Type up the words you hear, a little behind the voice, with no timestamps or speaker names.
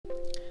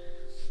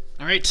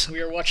Alright, we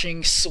are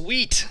watching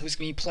Sweet, who's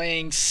going to be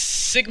playing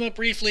Sigma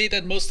briefly,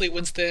 then mostly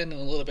Winston, and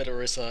a little bit of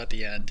Orisa at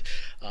the end.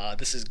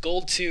 This is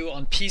Gold 2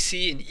 on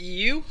PC and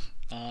EU,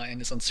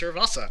 and it's on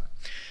Suravasa.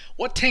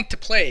 What tank to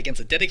play against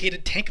a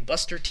dedicated tank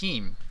buster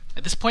team?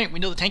 At this point, we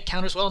know the tank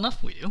counters well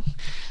enough. We do.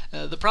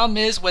 The problem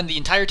is when the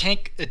entire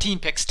team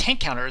picks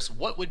tank counters,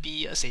 what would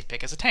be a safe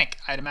pick as a tank?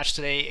 I had a match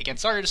today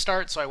against Zarya to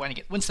start, so I went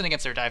to get Winston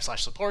against their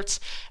dive/supports.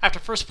 After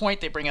first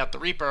point, they bring out the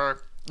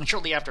Reaper, and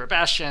shortly after a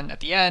Bastion, at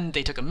the end,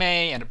 they took a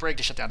Mei and a Brig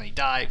to shut down any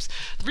dives.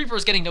 The Reaper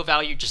was getting no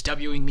value, just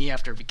Wing me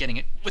after getting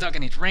it without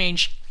getting it to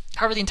range.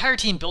 However, the entire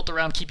team built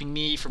around keeping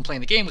me from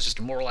playing the game was just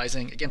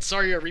demoralizing. Against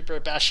Zarya, Reaper,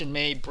 Bastion,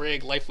 Mei,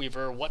 Brig,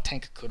 Lifeweaver, what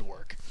tank could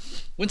work?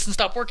 Winston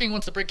stopped working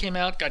once the Brig came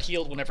out, got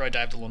healed whenever I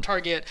dived a lone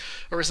target.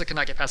 Orisa could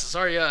not get past the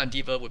Zarya, and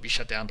D.Va would be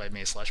shut down by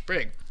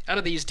Mei/Brig. Out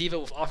of these, D.Va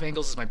with off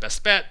angles is my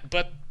best bet,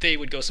 but they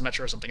would go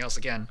Symmetra or something else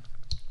again.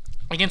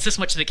 Against this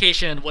much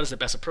dedication, what is the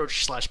best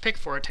approach/pick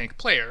for a tank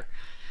player?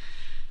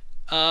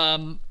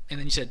 And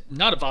then you said,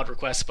 not a VOD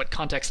request, but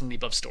context in the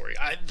above story.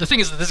 The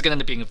thing is that this is going to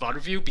end up being a VOD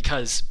review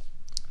because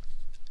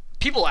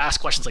people ask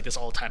questions like this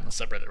all the time on the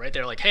subreddit, right?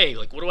 They're like, hey,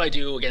 like, what do I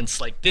do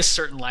against like this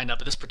certain lineup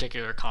at this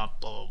particular comp,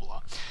 blah, blah,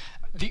 blah.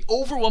 The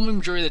overwhelming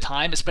majority of the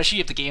time, especially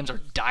if the games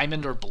are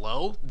diamond or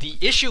below, the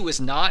issue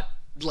is not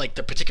like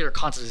the particular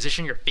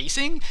composition you're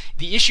facing.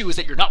 The issue is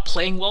that you're not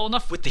playing well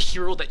enough with the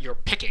hero that you're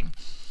picking.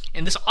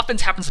 And this often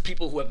happens to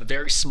people who have a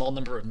very small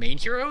number of main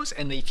heroes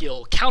and they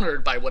feel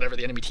countered by whatever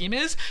the enemy team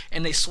is,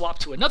 and they swap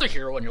to another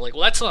hero and you're like,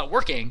 well, that's not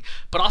working.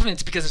 But often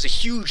it's because there's a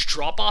huge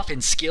drop off in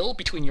skill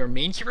between your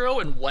main hero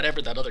and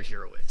whatever that other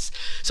hero is.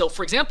 So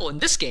for example, in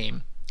this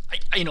game,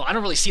 I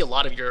don't really see a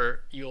lot of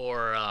your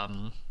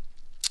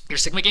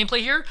Sigma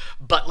gameplay here,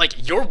 but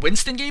like your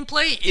Winston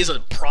gameplay is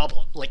a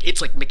problem. Like it's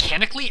like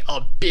mechanically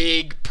a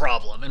big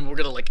problem, and we're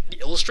gonna like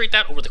illustrate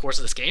that over the course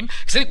of this game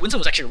because I think Winston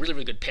was actually a really,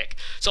 really good pick.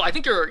 So I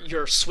think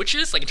your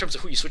switches, like in terms of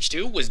who you switch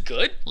to, was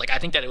good. Like I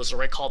think that it was the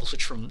right call to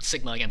switch from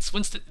Sigma against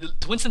Winston.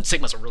 Winston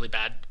Sigmas are really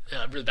bad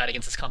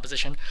against this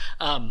composition.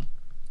 I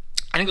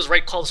think it was the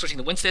right call switching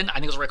to Winston. I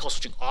think it was the right call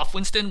switching off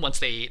Winston once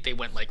they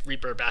went like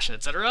Reaper, Bastion,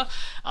 etc.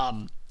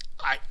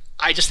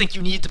 I just think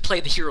you need to play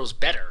the heroes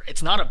better.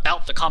 It's not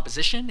about the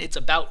composition. It's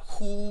about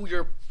who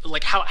you're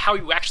like how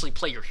you actually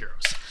play your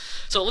heroes.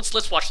 So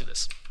let's watch through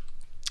this.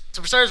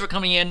 So for starters, we're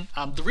coming in.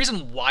 The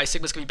reason why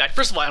Sigma's gonna be bad,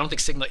 first of all, I don't think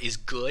Sigma is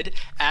good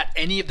at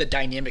any of the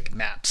dynamic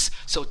maps.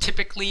 So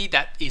typically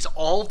that is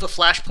all of the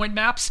flashpoint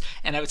maps,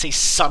 and I would say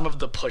some of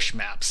the push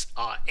maps,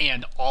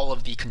 and all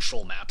of the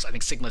control maps. I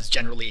think Sigma is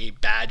generally a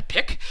bad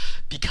pick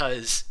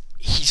because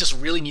he just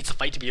really needs the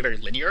fight to be very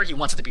linear. He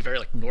wants it to be very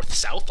like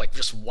north-south, like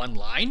just one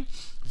line,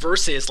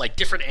 versus like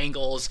different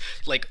angles,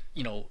 like,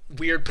 you know,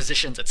 weird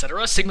positions,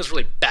 etc. Sigma's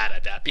really bad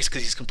at that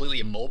because he's completely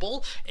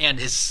immobile and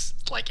his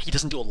like he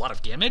doesn't do a lot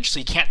of damage, so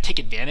he can't take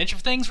advantage of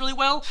things really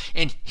well,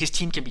 and his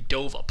team can be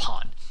dove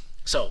upon.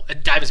 So a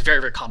dive is very,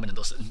 very common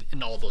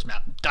in all of those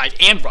maps. Dive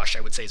and rush,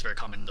 I would say, is very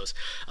common in those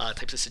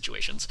types of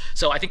situations.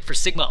 So I think for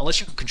Sigma, unless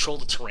you can control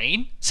the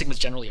terrain, Sigma's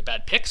generally a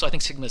bad pick. So I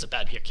think Sigma is a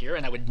bad pick here,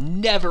 and I would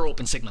never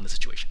open Sigma in this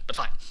situation. But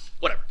fine,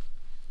 whatever.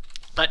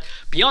 But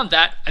beyond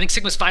that, I think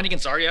Sigma's fine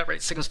against Zarya,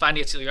 right? Sigma's fine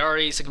against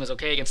Iliari, Sigma's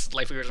okay against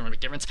Lifeweavers, doesn't make a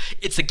difference.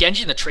 It's the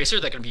Genji and the Tracer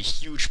that are going to be a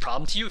huge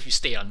problem to you if you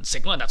stay on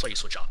Sigma, and that's why you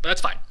switch off. But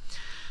that's fine.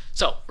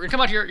 So we're going to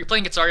come out here, you're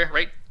playing against Zarya,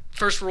 right?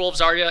 First rule of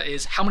Zarya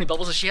is how many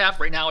bubbles does she have?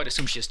 Right now, I'd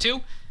assume she has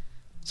 2.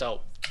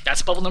 So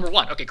that's bubble number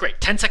 1. Okay, great.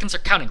 10 seconds are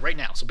counting right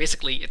now. So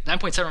basically, it's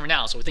 9.7 right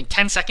now. So we think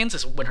 10 seconds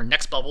is when her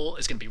next bubble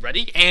is going to be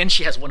ready, and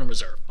she has 1 in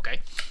reserve,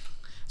 okay?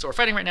 So we're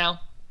fighting right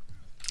now.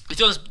 We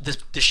throw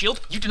the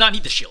shield. You do not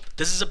need the shield.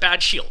 This is a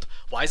bad shield.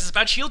 Why is this a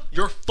bad shield?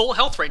 You're full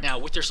health right now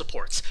with your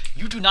supports.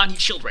 You do not need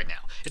shield right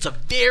now. It's a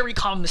very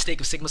common mistake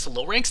of Sigmas to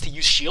low ranks to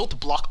use shield to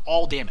block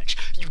all damage.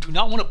 You do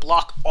not want to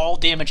block all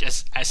damage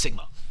as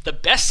Sigma. The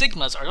best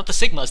Sigmas are not the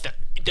Sigmas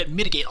that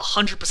mitigate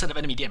 100% of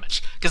enemy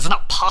damage, because it's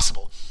not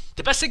possible.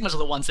 The best Sigmas are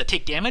the ones that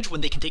take damage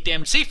when they can take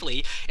damage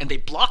safely, and they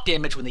block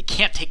damage when they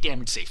can't take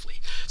damage safely.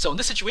 So in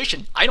this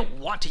situation, I don't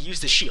want to use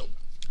the shield.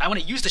 I want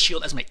to use the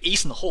shield as my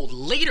ace in the hole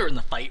later in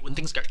the fight when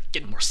things start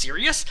getting more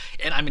serious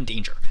and I'm in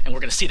danger. And we're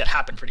going to see that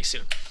happen pretty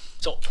soon.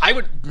 So I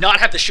would not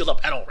have the shield up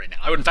at all right now.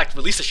 I would in fact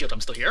release the shield. I'm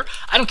still here.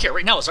 I don't care.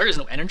 Right now, Zarya has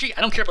no energy. I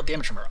don't care about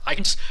damage from her. I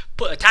can just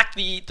attack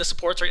the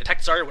supports, right?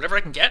 Attack Zarya, whatever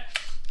I can get.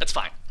 That's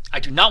fine.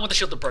 I do not want the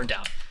shield to burn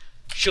down.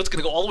 Shield's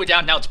going to go all the way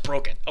down. Now it's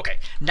broken. Okay.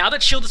 Now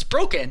that shield is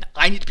broken,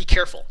 I need to be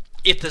careful.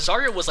 If the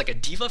Zarya was like a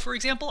D.Va, for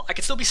example, I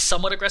could still be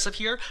somewhat aggressive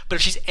here, but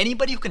if she's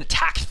anybody who can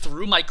attack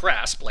through my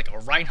grasp, like a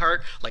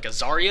Reinhardt, like a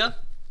Zarya,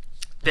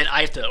 then I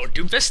have to, or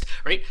Doomfist,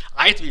 right?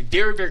 I have to be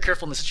very, very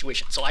careful in this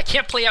situation. So I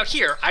can't play out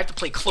here, I have to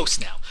play close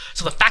now.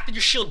 So the fact that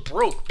your shield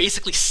broke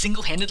basically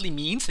single-handedly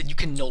means that you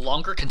can no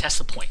longer contest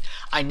the point.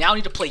 I now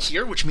need to play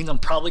here, which means I'm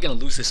probably going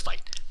to lose this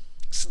fight.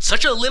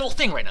 such a little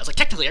thing right now. It's like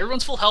technically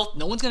everyone's full health,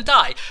 no one's gonna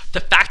die. The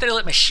fact that I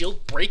let my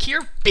shield break here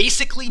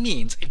basically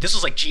means if this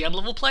was like GM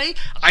level play,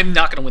 I'm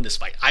not gonna win this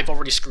fight. I've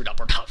already screwed up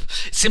enough.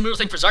 Similar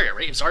thing for Zarya,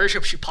 right? If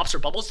Zarya she pops her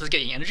bubbles, doesn't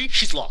get any energy,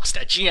 she's lost.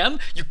 At GM,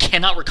 you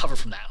cannot recover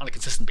from that on a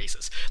consistent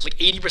basis. Like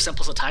 80%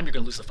 plus of the time, you're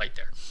gonna lose the fight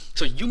there.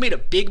 So you made a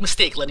big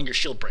mistake letting your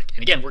shield break.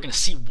 And again, we're gonna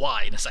see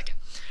why in a second.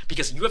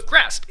 Because you have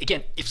Grasp.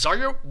 Again, if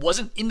Zarya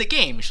wasn't in the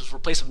game, she was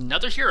replaced with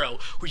another hero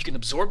who you can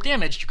absorb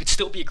damage, you could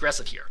still be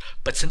aggressive here.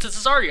 But since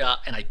it's Zarya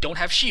and I don't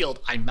have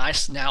shield, I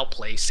must now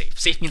play safe.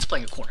 Safe means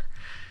playing a corner.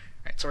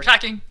 Alright, so we're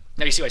attacking.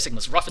 Now you see why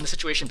Sigma's rough in this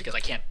situation because I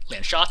can't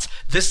land shots.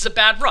 This is a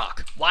bad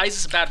rock. Why is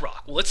this a bad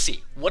rock? Well, let's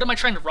see. What am I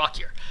trying to rock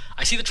here?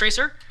 I see the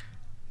Tracer.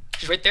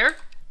 She's right there.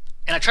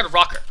 And I try to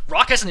rock her.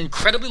 Rock has an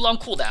incredibly long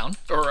cooldown,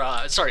 or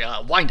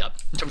wind up,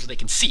 in terms of they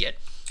can see it.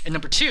 And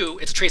number 2,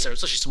 it's a Tracer,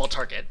 so she's a small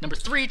target. Number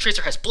 3,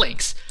 Tracer has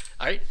blinks.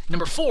 Alright?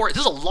 Number 4, this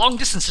is a long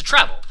distance to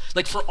travel.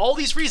 Like, for all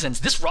these reasons,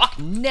 this rock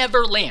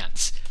never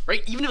lands.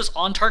 Right? Even if it's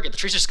on target, the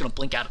Tracer's just going to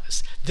blink out of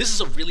this. This is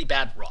a really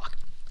bad rock.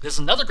 This is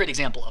another great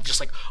example of just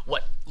like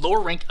what lower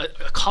rank, a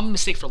common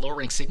mistake for lower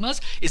rank Sigmas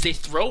is they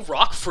throw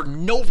rock for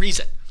no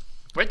reason.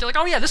 Right? They're like,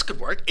 oh yeah, this could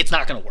work. It's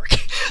not going to work.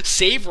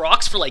 Save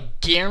rocks for like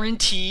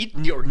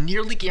guaranteed or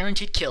nearly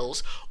guaranteed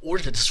kills, or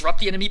to disrupt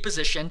the enemy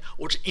position,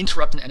 or to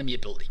interrupt an enemy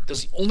ability.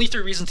 Those are the only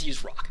 3 reasons to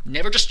use rock.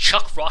 Never just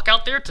chuck rock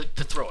out there to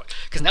throw it.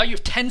 Because now you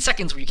have 10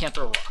 seconds where you can't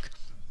throw a rock.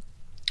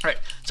 Alright,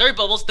 sorry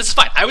bubbles, this is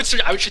fine. I would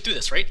shoot through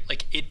this, right?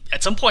 Like,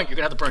 at some point, you're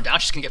going to have to burn down.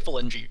 She's going to get full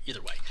energy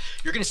either way.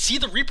 You're going to see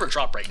the Reaper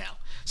drop right now.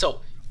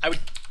 So, I would,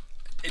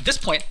 at this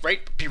point, right,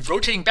 be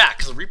rotating back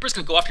because the Reaper's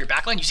going to go after your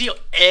backline. You see how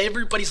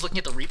everybody's looking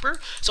at the Reaper?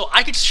 So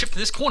I could just shift to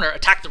this corner,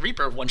 attack the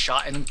Reaper one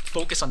shot, and then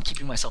focus on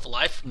keeping myself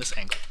alive from this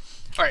angle.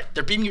 Alright,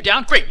 they're beating you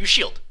down. Great, you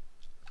shield.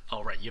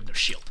 Oh, right, you have no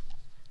shield.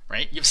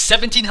 Right? You have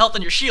 17 health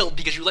on your shield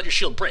because you let your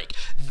shield break.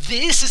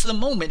 This is the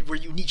moment where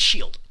you need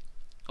shield.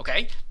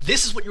 Okay?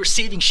 This is what you're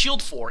saving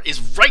shield for,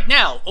 is right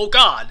now. Oh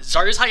god,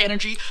 Zarya's high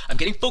energy. I'm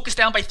getting focused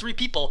down by 3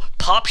 people.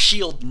 Pop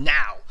shield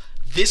now.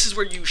 This is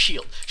where you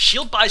shield.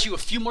 Shield buys you a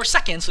few more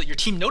seconds so that your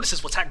team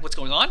notices what's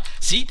going on.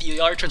 See, the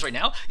Yara turns right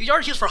now.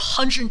 Yara heals for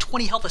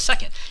 120 health a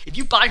second. If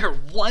you buy her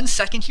 1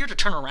 second here to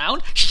turn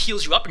around, she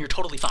heals you up and you're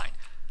totally fine.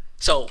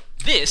 So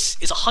this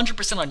is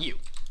 100% on you.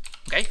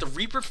 Okay, the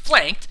Reaper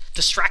flanked,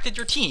 distracted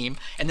your team,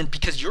 and then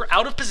because you're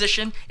out of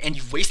position and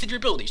you've wasted your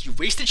abilities, you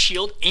wasted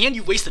shield and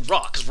you wasted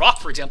rock. Because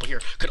rock, for example,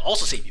 here could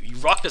also save you. You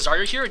rock the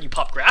Zarya here and you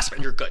pop grasp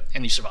and you're good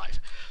and you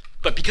survive.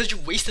 But because you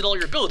wasted all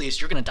your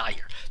abilities, you're gonna die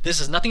here. This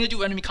has nothing to do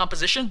with enemy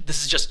composition.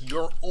 This is just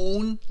your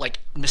own like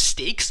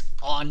mistakes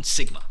on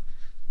Sigma.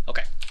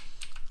 Okay,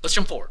 let's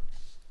jump forward.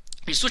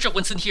 You switch up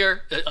Winston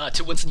here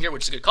to Winston here,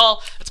 which is a good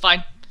call. That's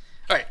fine.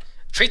 All right,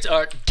 traits.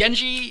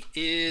 Genji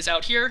is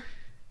out here.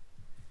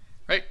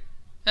 Right.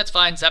 That's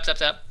fine, zap, zap,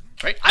 zap,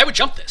 right? I would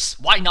jump this,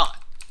 why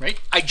not, right?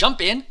 I jump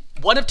in,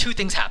 one of 2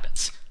 things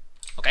happens,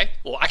 okay?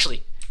 Well,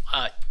 actually,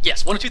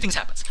 yes, one of 2 things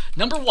happens.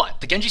 Number 1,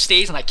 the Genji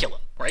stays and I kill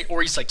him, right?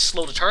 Or he's like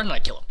slow to turn and I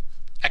kill him.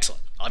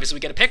 Excellent. Obviously we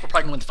get a pick, we're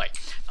probably gonna win the fight.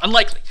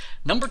 Unlikely.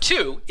 Number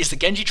 2 is the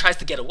Genji tries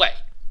to get away.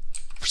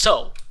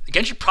 So, the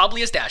Genji probably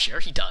has dash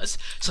here, he does,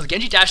 so the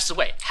Genji dashes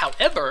away.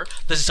 However,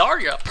 the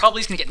Zarya probably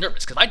is gonna get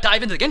nervous, because if I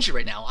dive into the Genji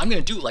right now, I'm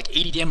gonna do like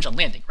 80 damage on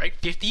landing, right?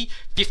 50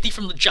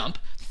 from the jump,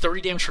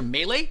 30 damage from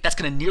melee, that's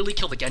going to nearly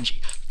kill the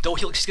Genji. Though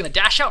she's going to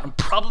dash out and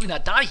probably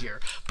not die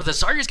here, but the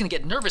Zarya is going to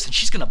get nervous and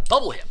she's going to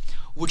bubble him,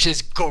 which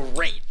is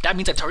great. That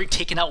means I've already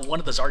taken out one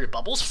of the Zarya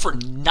bubbles for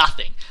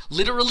nothing.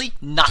 Literally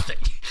nothing.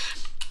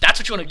 That's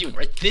what you want to be doing,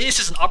 right? This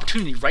is an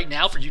opportunity right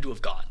now for you to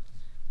have gone.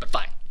 But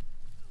fine.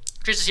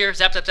 Tracer's here,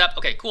 zap, zap, zap.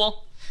 Okay,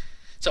 cool.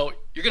 So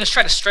you're going to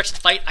try to stretch the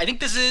fight. I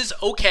think this is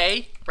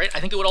okay, right? I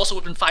think it would also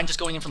have been fine just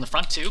going in from the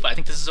front too, but I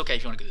think this is okay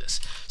if you want to do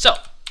this. So,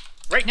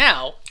 right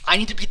now, I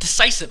need to be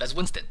decisive as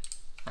Winston,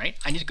 right?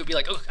 I need to be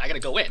like, oh, I gotta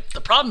go in.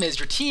 The problem is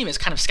your team is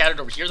kind of scattered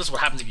over here. This is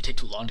what happens if you take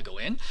too long to go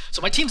in.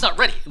 So my team's not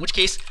ready, in which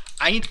case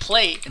I need to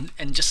play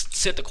and just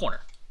sit at the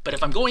corner. But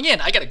if I'm going in,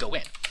 I gotta go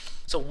in.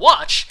 So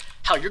watch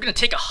how you're gonna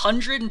take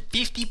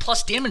 150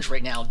 plus damage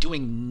right now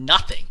doing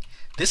nothing.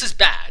 This is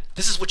bad.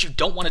 This is what you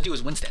don't want to do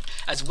as Winston.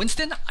 As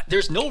Winston,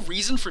 there's no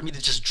reason for me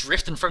to just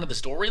drift in front of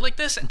this doorway like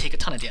this and take a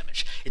ton of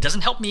damage. It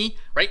doesn't help me,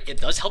 right?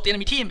 It does help the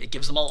enemy team. It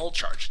gives them all ult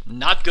charge.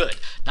 Not good.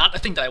 Not a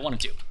thing that I want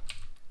to do.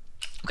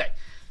 Okay,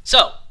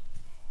 so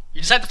you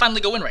decide to finally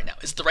go in right now.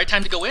 Is it the right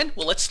time to go in?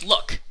 Well, let's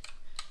look.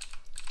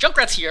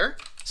 Junkrat's here.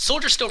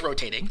 Soldier's still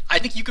rotating. I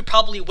think you could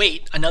probably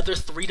wait another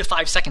 3 to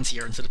 5 seconds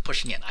here instead of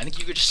pushing in. I think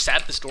you could just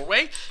sat at this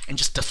doorway and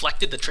just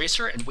deflected the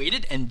Tracer and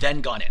waited and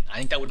then gone in. I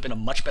think that would have been a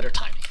much better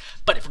timing.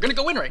 But if we're going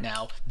to go in right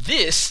now,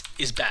 this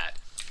is bad.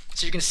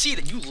 So you're going to see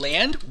that you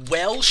land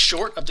well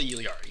short of the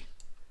Yuliyari.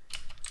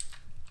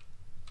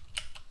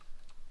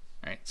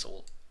 Alright, so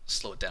we'll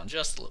slow it down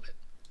just a little bit.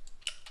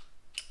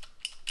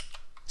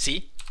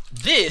 See?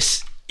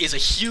 This is a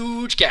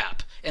huge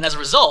gap. And as a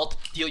result,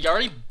 the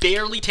Yuliyari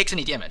barely takes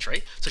any damage,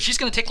 right? So she's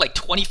going to take like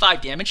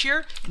 25 damage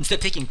here. Instead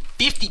of taking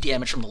 50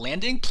 damage from the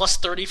landing, plus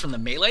 30 from the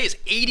melee, is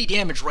 80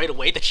 damage right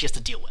away that she has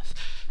to deal with.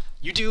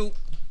 You do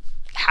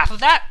half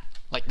of that,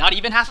 like not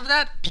even half of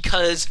that,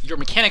 because your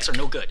mechanics are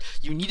no good.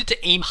 You needed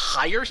to aim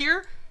higher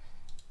here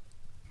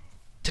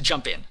to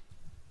jump in,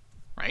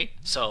 right?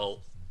 So,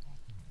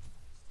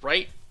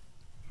 right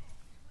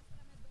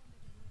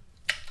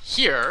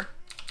here,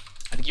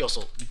 I think you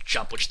also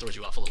jump, which throws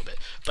you off a little bit.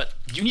 But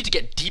you need to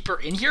get deeper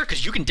in here,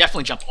 because you can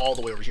definitely jump all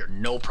the way over here,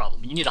 no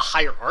problem. You need a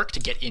higher arc to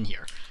get in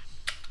here.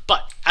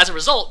 But as a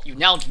result, you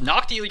now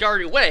knock the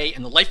Illari away,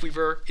 and the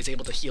Lifeweaver is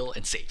able to heal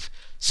and save.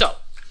 So,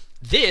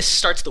 this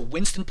starts the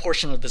Winston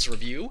portion of this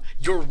review.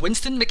 Your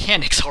Winston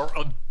mechanics are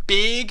a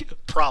big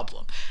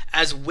problem.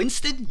 As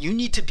Winston, you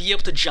need to be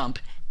able to jump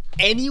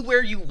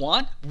anywhere you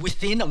want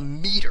within a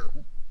meter,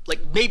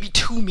 like maybe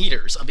 2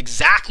 meters of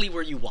exactly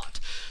where you want.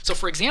 So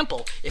for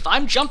example, if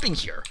I'm jumping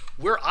here,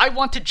 where I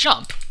want to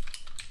jump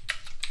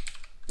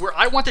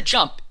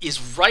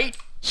is right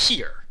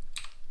here.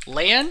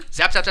 Land,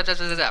 zap, zap, zap, zap,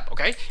 zap, zap,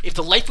 okay? If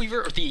the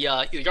Lifeweaver or the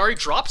Illari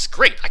drops,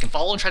 great, I can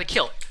follow and try to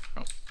kill it.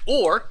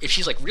 Or, if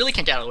she's like really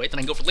can't get out of the way, then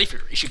I can go for the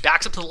Lifeweaver. If she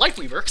backs up to the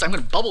Lifeweaver, because I'm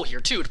going to bubble here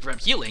too to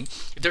prevent healing,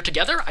 if they're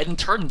together, I then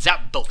turn and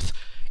zap both.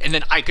 And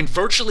then I can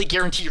virtually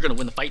guarantee you're going to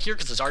win the fight here,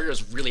 because the Zarya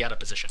is really out of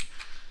position.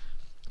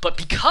 But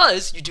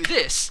because you do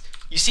this,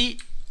 you see,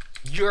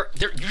 you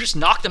just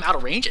knock them out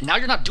of range, and now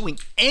you're not doing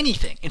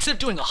anything. Instead of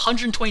doing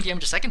 120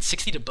 damage a second,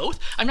 60 to both,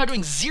 I'm now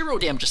doing 0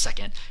 damage a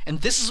second,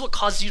 and this is what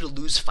causes you to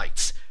lose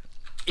fights.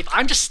 If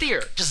I'm just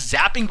just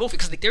zapping both,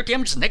 because their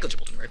damage is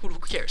negligible to me, right? Who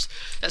cares?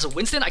 As a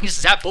Winston, I can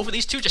just zap both of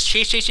these two, just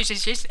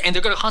chase, and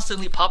they're going to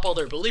constantly pop all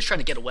their abilities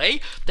trying to get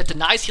away. That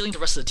denies healing the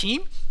rest of the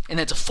team, and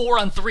then it's a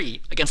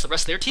 4-on-3 against the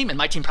rest of their team, and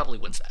my team probably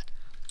wins that.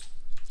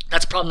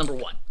 That's problem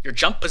number 1. Your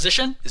jump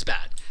position is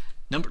bad.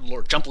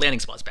 Or jump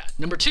landing spot is bad.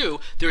 Number 2,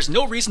 there's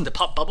no reason to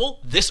pop bubble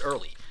this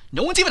early.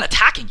 No one's even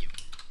attacking you.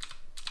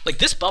 Like,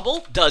 this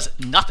bubble does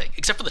nothing,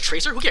 except for the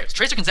Tracer. Who cares? The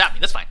Tracer can zap me,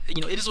 that's fine.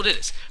 You know, it is what it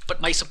is.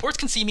 But my supports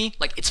can see me,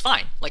 like, it's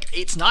fine. Like,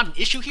 it's not an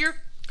issue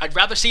here. I'd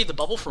rather save the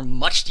bubble for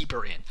much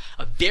deeper in.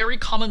 A very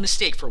common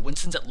mistake for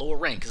Winstons at lower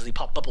rank is they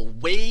pop bubble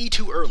way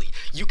too early.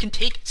 You can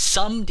take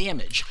some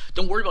damage.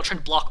 Don't worry about trying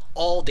to block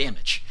all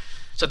damage.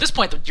 So at this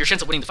point, your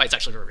chance of winning the fight is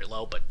actually very, very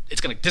low, but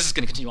this is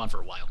going to continue on for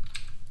a while.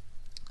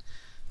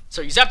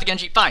 So you zap the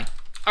Genji, fine.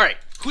 Alright,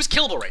 who's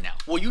killable right now?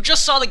 Well, you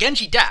just saw the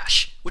Genji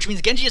dash, which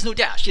means Genji has no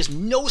dash. He has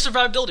no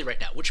survivability right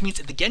now, which means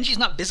if the Genji is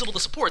not visible to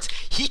supports,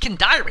 he can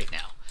die right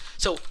now.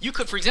 So you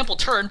could, for example,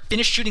 turn,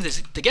 finish shooting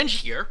the Genji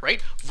here,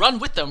 right? Run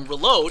with them,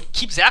 reload,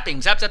 keep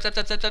zapping, zap, zap, zap,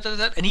 zap, zap, zap,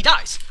 zap, and he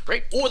dies,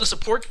 right? Or the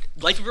support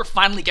Lifeweaver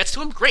finally gets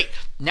to him, great.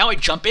 Now I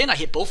jump in, I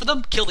hit both of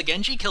them, kill the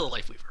Genji, kill the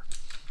Lifeweaver.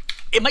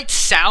 It might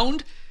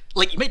sound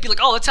like, you might be like,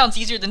 oh, that sounds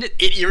easier than it.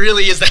 It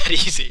really is that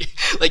easy.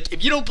 Like,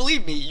 if you don't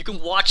believe me, you can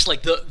watch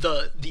like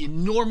the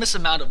enormous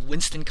amount of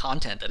Winston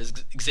content that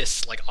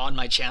exists like on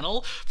my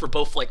channel for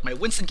both like my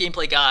Winston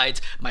gameplay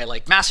guides, my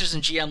like Masters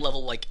and GM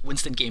level like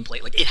Winston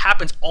gameplay. Like, it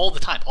happens all the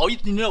time. All you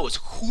need to know is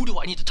who do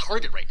I need to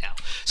target right now.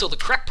 So the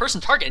correct person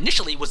to target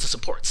initially was the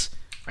supports,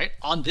 right?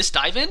 On this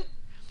dive in,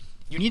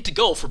 you need to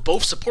go for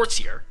both supports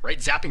here, right?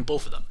 Zapping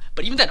both of them.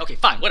 But even then, okay,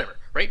 fine, whatever,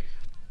 right?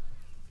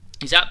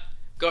 You zap.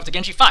 Go after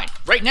Genji, fine.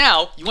 Right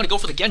now, you want to go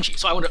for the Genji.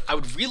 So I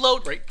would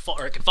reload, right?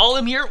 Or I can follow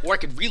him here, or I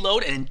could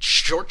reload and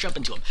short jump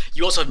into him.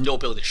 You also have no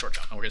ability to short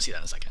jump, and we're going to see that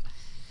in a second.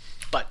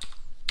 But,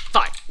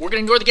 fine. We're going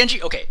to ignore the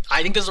Genji. Okay,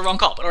 I think this is the wrong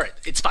call, but alright,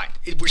 it's fine.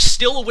 We're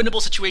still a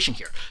winnable situation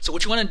here. So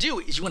what you want to do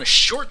is you want to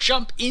short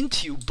jump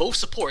into both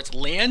supports,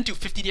 land, do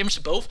 50 damage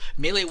to both,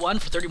 melee 1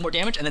 for 30 more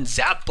damage, and then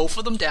zap both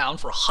of them down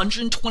for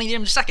 120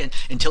 damage a second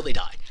until they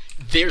die.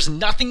 There's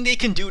nothing they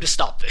can do to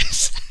stop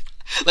this.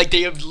 Like,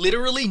 they have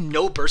literally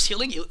no burst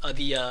healing.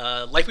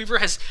 The Lifeweaver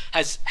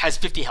has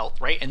 50 health,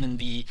 right? And then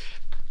the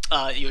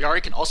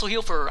Illari can also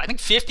heal for, I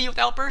think, 50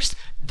 without burst.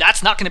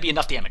 That's not going to be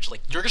enough damage.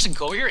 Like, you're just going to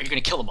go here and you're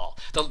going to kill them all.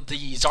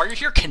 The Zarya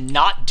here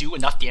cannot do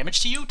enough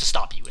damage to you to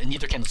stop you, and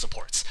neither can the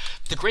supports.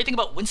 The great thing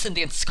about Winston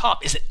Dance's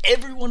comp is that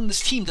everyone in this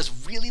team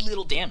does really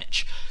little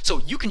damage. So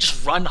you can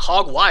just run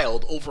hog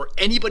wild over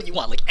anybody you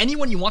want. Like,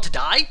 anyone you want to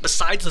die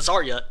besides the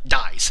Zarya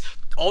dies.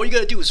 All you got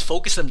to do is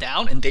focus them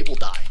down and they will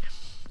die.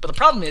 But the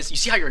problem is, you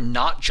see how you're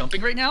not jumping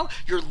right now?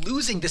 You're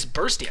losing this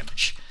burst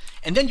damage.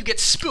 And then you get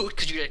spooked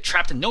because you get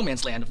trapped in no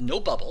man's land of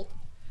no bubble,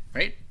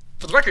 right?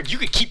 For the record, you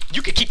could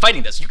keep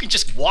fighting this. You can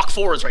just walk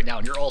forwards right now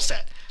and you're all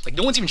set. Like,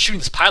 no one's even shooting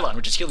this pylon,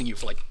 which is healing you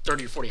for like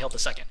 30 or 40 health a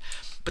second.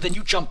 But then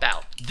you jump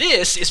out.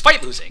 This is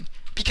fight losing.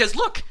 Because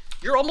look,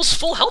 you're almost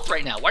full health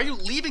right now. Why are you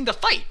leaving the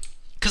fight?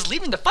 Because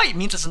leaving the fight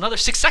means it's another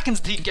 6 seconds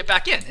until you can get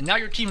back in. And now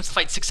your team has to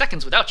fight 6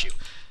 seconds without you,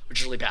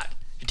 which is really bad.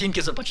 Your team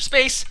gives it a bunch of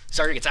space,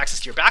 Zarya gets access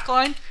to your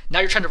backline, now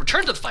you're trying to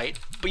return to the fight,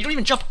 but you don't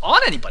even jump on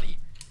anybody,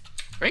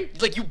 right?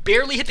 Like, you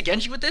barely hit the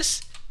Genji with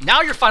this,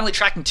 now you're finally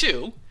tracking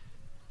 2,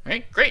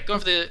 right? Great, going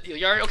for the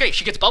Illari, okay,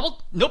 she gets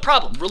bubbled, no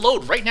problem,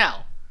 reload right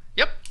now,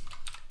 yep,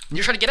 and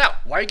you're trying to get out.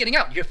 Why are you getting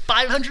out? You have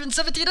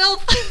 517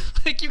 health,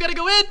 like, you gotta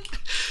go in,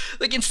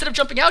 like, instead of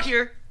jumping out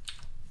here,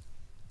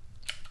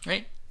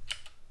 right?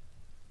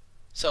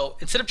 So,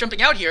 instead of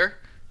jumping out here,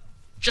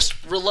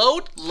 just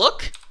reload,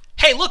 look,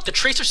 hey, look, the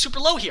Tracer's super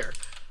low here.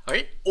 All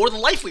right? Or the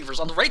Lifeweaver's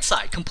on the right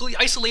side, completely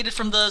isolated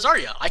from the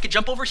Zarya. I could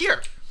jump over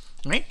here.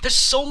 Right? There's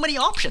so many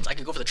options. I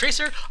could go for the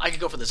Tracer, I could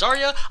go for the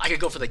Zarya, I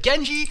could go for the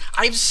Genji.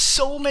 I have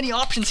so many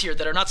options here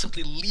that are not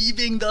simply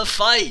leaving the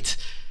fight.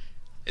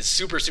 It's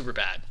super, super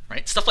bad,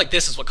 right? Stuff like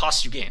this is what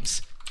costs you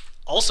games.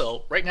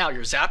 Also, right now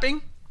you're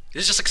zapping.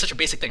 This is just like such a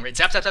basic thing, right?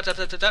 Zap, zap, zap, zap,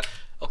 zap, zap, zap.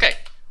 Okay,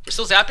 we're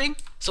still zapping.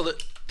 So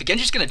the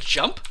Genji's gonna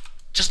jump.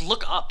 Just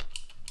look up.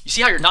 You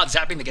see how you're not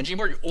zapping the Genji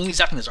anymore? You're only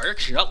zapping the Zarya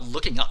because you're not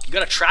looking up. You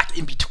gotta track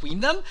in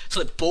between them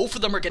so that both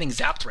of them are getting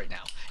zapped right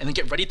now. And then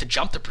get ready to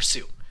jump to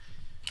pursue.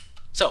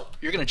 So,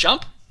 you're gonna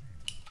jump.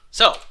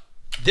 So,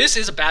 this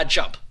is a bad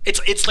jump.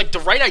 It's like the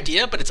right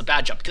idea, but it's a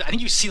bad jump. Because I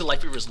think you see the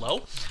life weaver is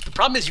low. The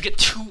problem is you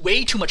get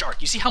way too much arc.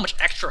 You see how much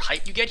extra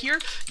height you get here?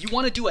 You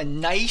want to do a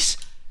nice,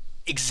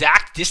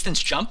 exact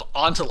distance jump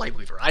onto the light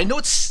weaver. I know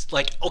it's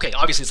like, okay,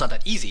 obviously it's not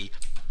that easy.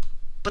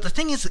 But the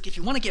thing is, like, if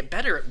you want to get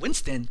better at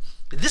Winston,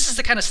 this is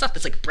the kind of stuff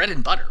that's like bread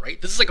and butter,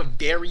 right? This is like a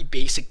very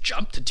basic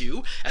jump to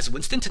do as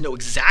Winston to know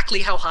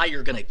exactly how high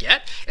you're going to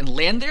get and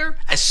land there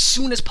as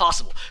soon as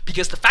possible.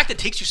 Because the fact that it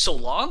takes you so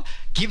long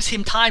gives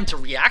him time to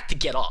react to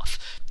get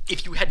off.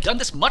 If you had done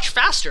this much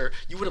faster,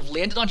 you would have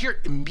landed on here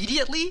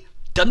immediately,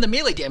 done the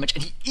melee damage,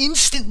 and he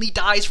instantly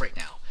dies right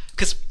now.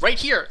 Because right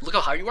here, look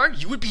how high you are.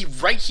 You would be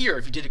right here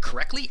if you did it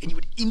correctly, and you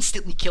would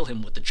instantly kill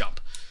him with the jump.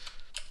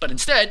 But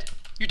instead,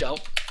 you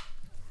don't.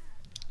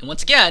 And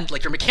once again,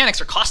 like, your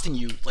mechanics are costing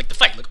you, like, the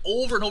fight, like,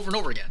 over and over and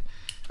over again.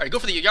 All right, go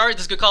for the Yari.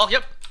 This is a good call.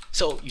 Yep.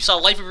 So you saw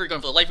Life Weaver, you're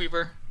going for the Life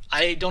Weaver.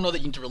 I don't know that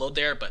you need to reload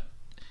there, but...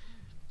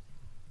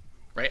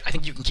 Right? I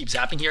think you can keep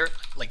zapping here,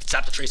 like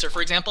zap the Tracer,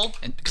 for example.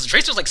 And because the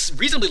Tracer's, like,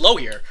 reasonably low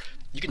here,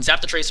 you can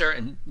zap the Tracer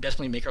and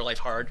definitely make her life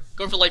hard.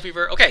 Going for Life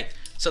Weaver. Okay,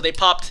 so they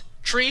popped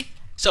Tree.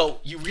 So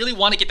you really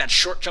want to get that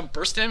short jump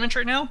burst damage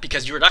right now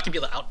because you're not going to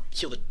be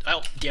able to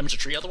out damage the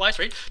Tree otherwise,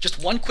 right?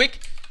 Just one quick,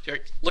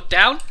 look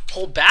down,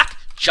 hold back,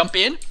 jump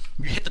in,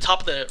 you hit the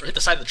top of the, or hit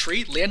the side of the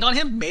tree, land on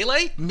him,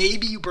 melee,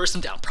 maybe you burst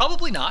him down.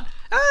 Probably not.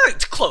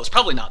 It's close,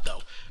 probably not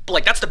though. But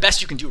like, that's the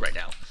best you can do right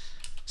now.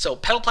 So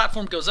pedal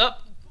platform goes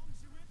up.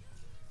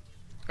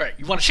 All right,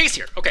 you want to chase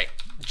here. Okay,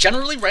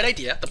 generally right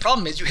idea. The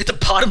problem is you hit the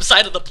bottom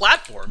side of the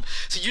platform.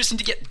 So you just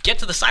need to get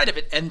to the side of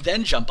it and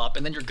then jump up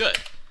and then you're good.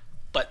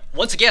 But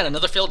once again,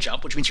 another failed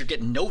jump, which means you're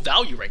getting no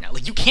value right now.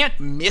 Like, you can't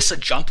miss a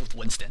jump with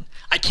Winston.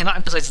 I cannot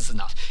emphasize this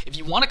enough. If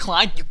you want to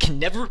climb, you can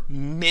never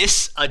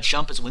miss a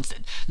jump as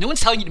Winston. No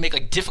one's telling you to make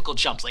like difficult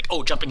jumps, like,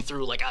 oh, jumping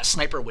through like a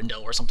sniper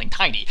window or something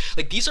tiny.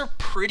 Like, these are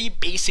pretty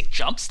basic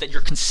jumps that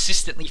you're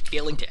consistently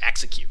failing to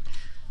execute.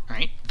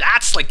 Right?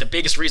 That's like the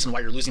biggest reason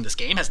why you're losing this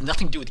game. It has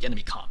nothing to do with the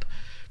enemy comp.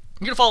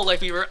 You're going to follow Life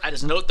Weaver. I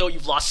just note, though,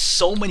 you've lost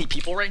so many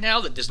people right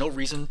now that there's no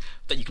reason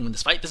that you can win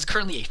this fight. This is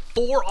currently a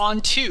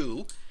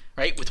 4-on-2,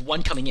 right, with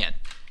one coming in.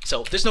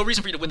 So there's no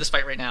reason for you to win this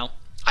fight right now.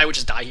 I would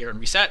just die here and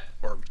reset,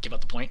 or give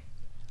up the point.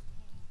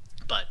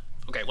 But,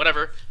 okay,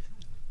 whatever.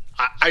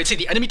 I would say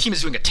the enemy team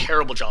is doing a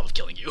terrible job of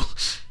killing you.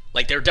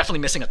 Like, they're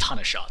definitely missing a ton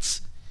of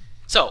shots.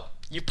 So,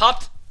 you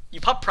popped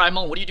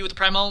Primal. What do you do with the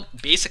Primal?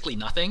 Basically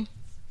nothing.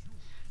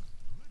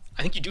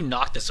 I think you do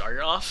knock the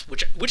Zarya off,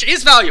 which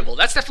is valuable.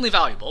 That's definitely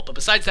valuable. But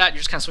besides that, you're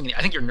just kind of swinging.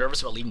 I think you're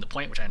nervous about leaving the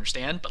point, which I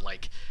understand. But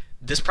like,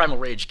 this Primal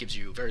Rage gives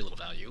you very little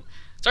value.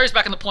 Zarya's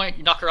back on the point.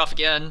 You knock her off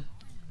again.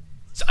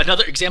 It's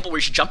another example where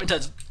you should jump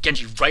into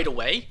Genji right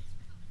away.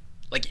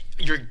 Like,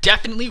 you're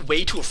definitely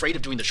way too afraid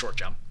of doing the short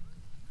jump.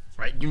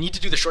 Right? You need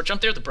to do the short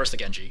jump there to burst the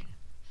Genji.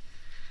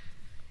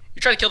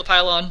 You try to kill the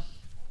pylon.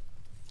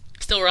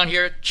 Still around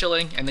here,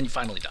 chilling, and then you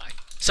finally die.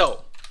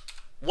 So,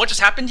 what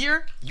just happened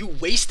here? You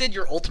wasted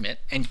your ultimate,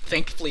 and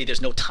thankfully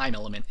there's no time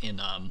element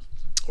in,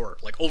 or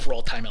like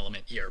overall time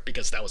element here,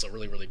 because that was a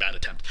really, really bad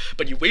attempt.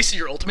 But you wasted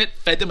your ultimate,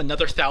 fed them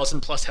another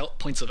 1,000 plus health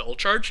points of ult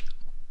charge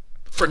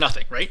for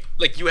nothing, right?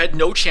 Like, you had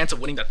no chance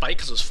of winning that fight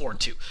because it was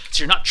 4-2.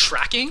 So you're not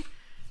tracking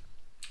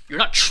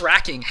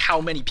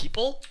how many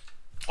people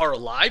are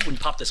alive when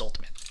you pop this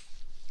ultimate.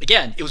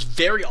 Again, it was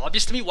very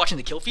obvious to me watching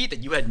the kill feed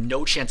that you had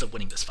no chance of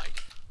winning this fight.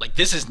 Like,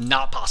 this is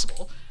not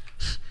possible.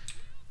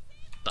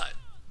 But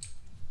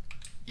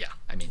yeah,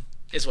 I mean,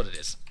 is what it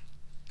is.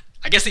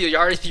 I guess the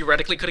Yari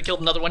theoretically could have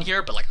killed another one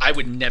here, but like, I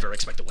would never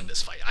expect to win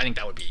this fight. I think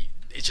that would be,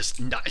 it's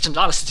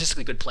not a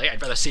statistically good play.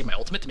 I'd rather save my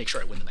ultimate to make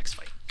sure I win the next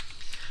fight.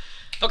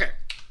 Okay,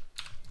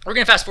 we're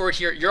gonna fast forward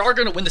here. You're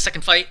gonna win the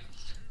second fight,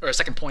 or a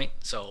second point,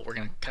 so we're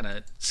gonna kind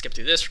of skip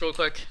through this real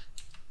quick.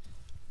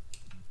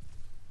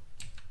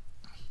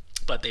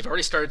 But they've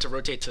already started to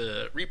rotate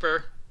to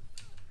Reaper.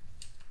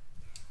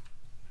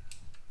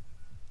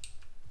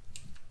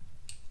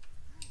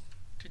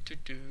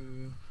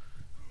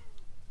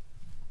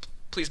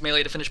 Please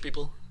melee to finish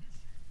people.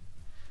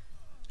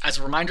 As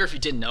a reminder, if you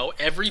didn't know,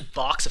 every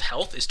box of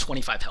health is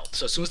 25 health.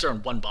 So as soon as they're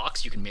in one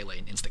box, you can melee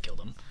and insta-kill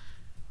them.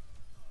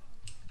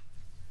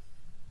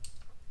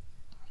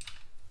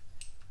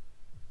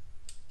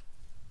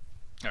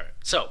 Alright,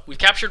 so we've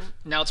captured,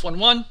 now it's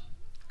 1-1.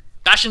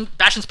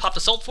 Bastion's popped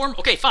Assault Form.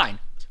 Okay, fine.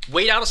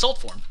 Wait out Assault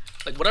Form.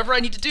 Like, whatever I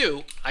need to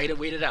do, I gotta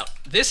wait it out.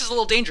 This is a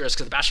little dangerous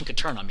because the Bastion could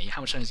turn on me.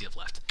 How much time does he have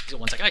left? He's got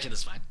 1 second. Actually, this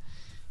is fine.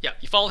 Yeah,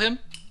 you follow him.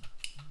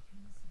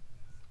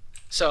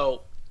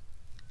 So,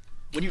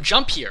 when you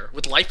jump here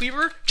with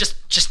Lifeweaver,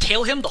 just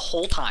tail him the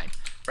whole time,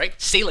 right?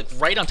 Stay like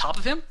right on top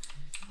of him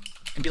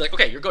and be like,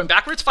 okay, you're going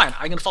backwards? Fine,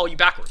 I'm gonna follow you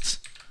backwards.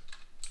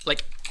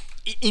 Like,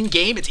 in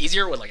game, it's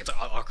easier when like it's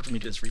awkward for me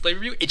to do this replay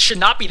review. It should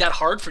not be that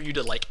hard for you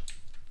to like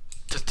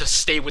to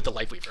stay with the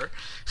Lifeweaver,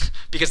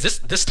 because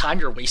this time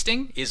you're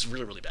wasting is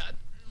really, really bad.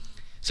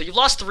 So you've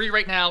lost 3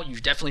 right now. You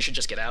definitely should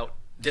just get out.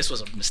 This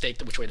was a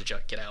mistake, which way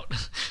to get out.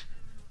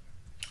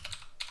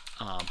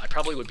 I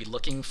probably would be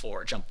looking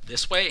for a jump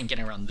this way and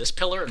getting around this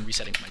pillar and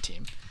resetting my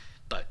team.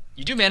 But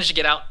you do manage to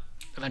get out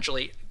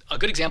eventually. A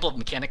good example of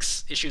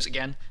mechanics issues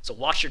again. So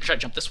watch, you're trying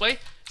to jump this way.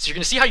 So you're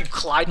going to see how you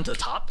collide into the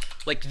top.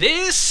 Like,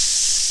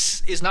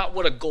 this is not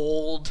what a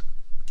gold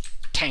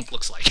tank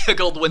looks like, a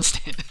gold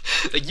Winston.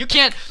 Like, you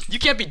can't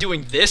be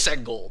doing this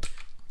at gold,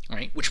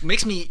 right? Which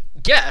makes me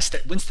guess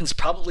that Winston's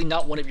probably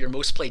not one of your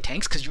most played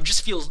tanks, because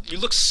you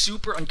look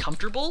super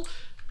uncomfortable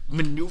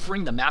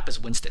maneuvering the map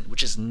as Winston,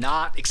 which is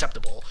not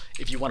acceptable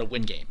if you want to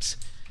win games,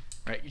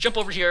 right? You jump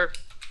over here.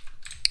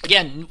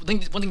 Again, one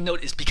thing to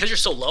note is because you're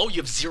so low, you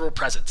have 0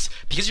 presence.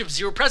 Because you have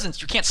 0 presence,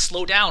 you can't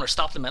slow down or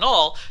stop them at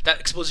all. That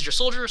exposes your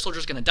soldier.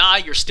 Soldier's going to die.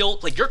 You're still,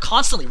 like, you're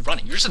constantly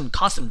running. You're just in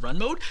constant run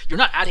mode. You're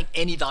not adding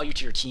any value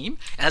to your team.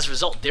 And as a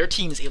result, their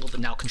team is able to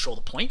now control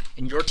the point,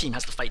 and your team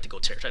has to fight to go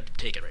try to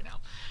take it right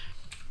now.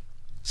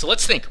 So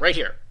let's think right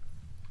here.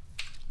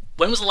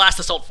 When was the last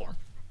assault form?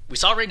 We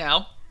saw it right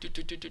now.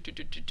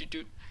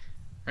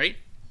 Right?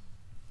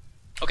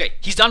 Okay,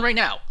 he's done right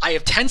now. I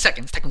have 10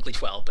 seconds, technically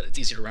 12, but it's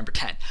easier to remember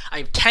 10. I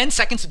have 10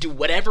 seconds to do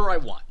whatever I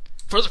want.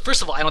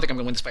 First of all, I don't think I'm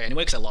going to win this fight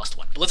anyway because I lost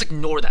 1. But let's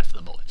ignore that for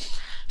the moment.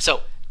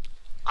 So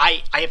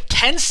I have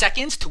 10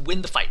 seconds to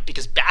win the fight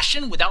because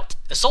Bastion without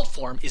assault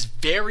form is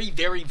very,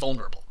 very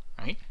vulnerable.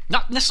 Right?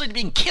 Not necessarily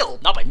being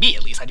killed, not by me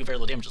at least. I do very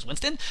little damage as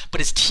Winston,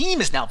 but his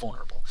team is now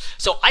vulnerable.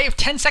 So I have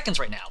 10 seconds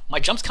right now. My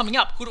jump's coming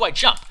up. Who do I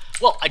jump?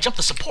 Well, I jump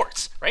the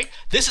supports, right?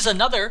 This is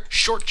another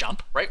short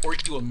jump, right? Or you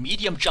can do a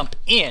medium jump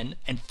in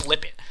and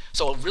flip it.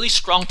 So a really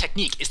strong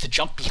technique is to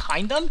jump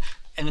behind them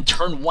and then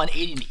turn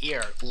 180 in the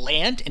air,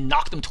 land, and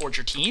knock them towards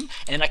your team.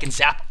 And then I can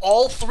zap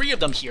all 3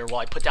 of them here while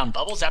I put down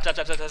bubbles, zap, zap,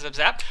 zap, zap, zap,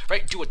 zap,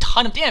 right? Do a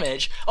ton of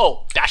damage.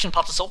 Oh, Bastion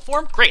pops assault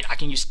form? Great, I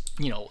can use,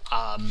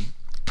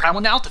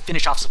 Primal now to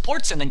finish off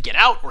supports and then get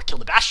out or kill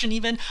the Bastion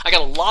even. I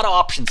got a lot of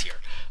options here.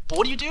 But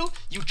what do?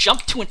 You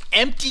jump to an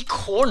empty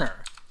corner.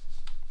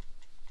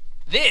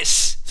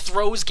 This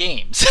throws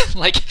games.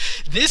 Like,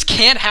 this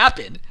can't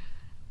happen.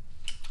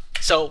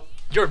 So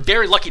you're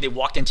very lucky they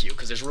walked into you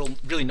because there's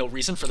really no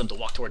reason for them to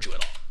walk towards you at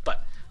all.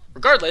 But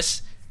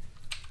regardless,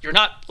 you're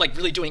not like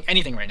really doing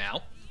anything right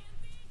now.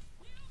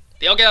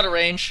 They all get out of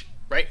range,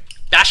 right?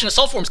 Bastion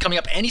assault form's coming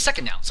up any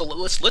second now. So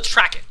let's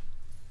track it.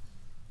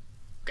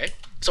 Okay?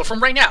 So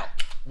from right now,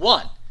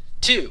 1,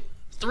 2,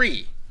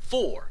 3,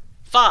 4,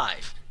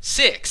 5,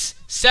 6,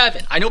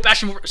 7. I know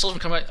Bastion assault form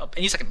coming up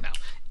any second now.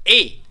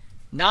 8,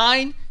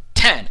 9,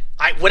 10.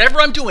 Whatever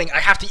I'm doing, I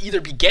have to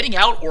either be getting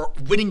out or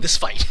winning this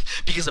fight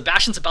because the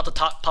Bastion's about to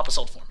pop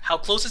assault form. How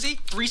close is he?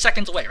 3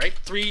 seconds away, right?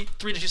 3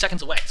 to 2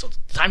 seconds away. So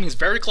the timing is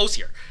very close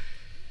here.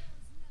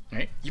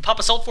 Right? You pop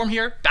assault form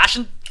here,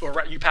 Bastion,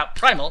 or you pop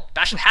primal.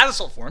 Bastion has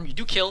assault form. You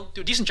do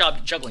a decent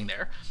job juggling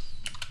there,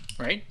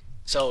 right?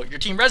 So your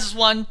team reses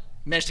 1,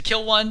 managed to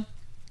kill 1,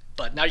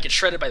 but now you get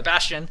shredded by the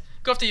Bastion.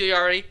 Go after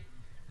Yari.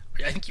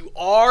 I think you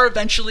are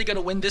eventually going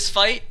to win this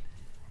fight.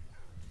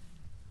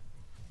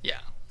 Yeah.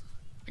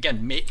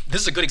 Again,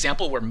 this is a good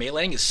example where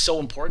meleeing is so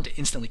important to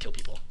instantly kill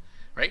people,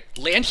 right?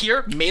 Land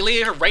here,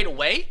 melee her right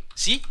away.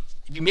 See?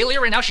 If you melee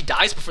her right now, she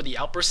dies before the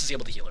outburst is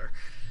able to heal her.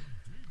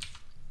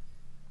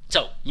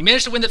 So, you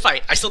managed to win the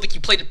fight. I still think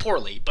you played it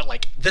poorly, but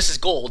like, this is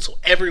gold, so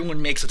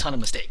everyone makes a ton of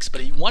mistakes.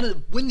 But if you want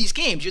to win these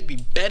games, you have to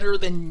be better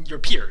than your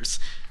peers,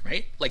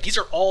 right? Like, these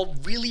are all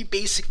really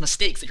basic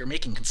mistakes that you're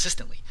making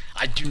consistently.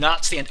 I do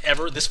not stand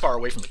ever this far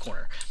away from the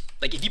corner.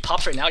 Like, if he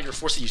pops right now, you're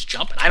forced to use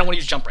jump, and I don't want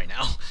to use jump right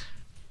now.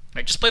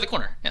 Right, just play the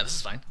corner. Yeah, this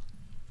is fine.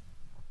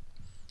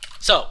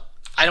 So,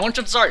 I don't want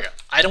to jump Zarya.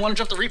 I don't want to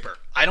jump the Reaper.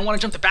 I don't want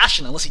to jump the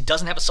Bastion unless he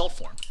doesn't have assault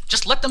form.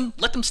 Just let them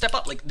step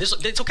up. Like,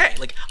 it's okay.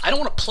 Like, I don't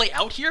want to play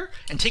out here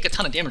and take a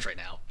ton of damage right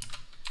now.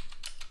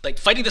 Like,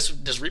 fighting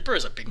this Reaper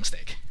is a big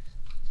mistake.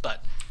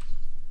 But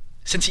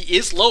since he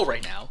is low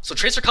right now, so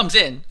Tracer comes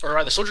in, or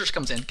rather Soldier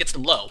comes in, gets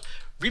them low.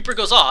 Reaper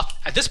goes off.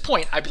 At this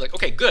point, I'd be like,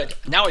 okay, good.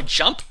 Now I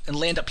jump and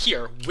land up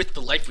here with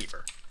the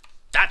Lifeweaver.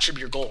 That should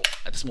be your goal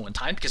at this moment in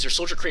time because your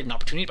Soldier created an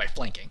opportunity by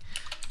flanking.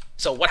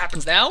 So what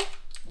happens now?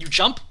 You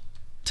jump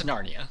to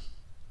Narnia.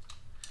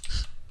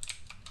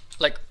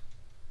 Like,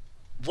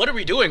 what are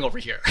we doing over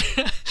here?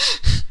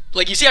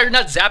 Like, you see how you're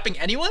not zapping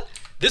anyone?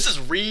 This is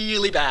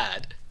really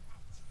bad.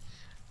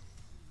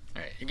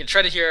 Alright, you can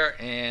try to here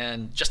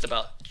and just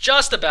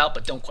about,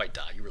 but don't quite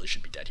die. You really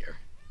should be dead here.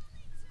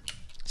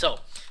 So,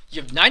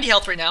 you have 90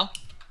 health right now.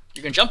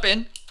 You're going to jump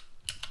in.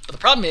 But the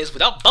problem is,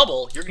 without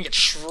bubble, you're going to get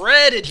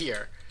shredded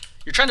here.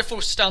 You're trying to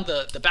force down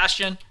the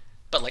Bastion.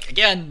 But, like,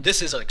 again,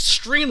 this is an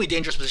extremely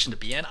dangerous position to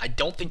be in. I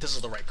don't think this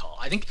is the right call.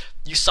 I think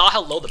you saw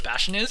how low the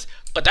Bastion is,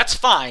 but that's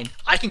fine.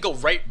 I can go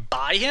right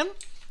by him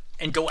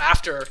and go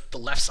after the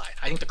left side.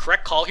 I think the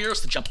correct call here is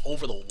to jump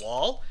over the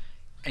wall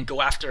and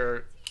go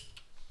after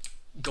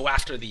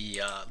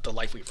the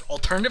Life Weaver.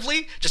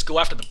 Alternatively, just go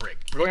after the brig.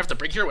 Going after the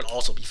brig here would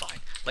also be fine.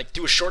 Like,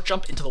 do a short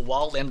jump into the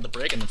wall, land on the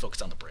brig, and then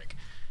focus on the brig.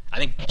 I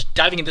think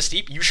diving in this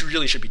deep, you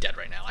really should be dead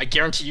right now. I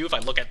guarantee you, if I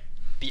look at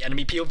the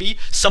enemy POV,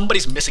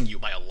 somebody's missing you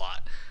by a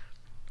lot.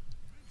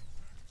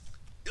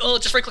 Oh,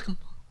 just right click him.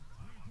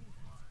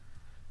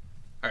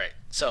 Alright,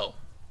 so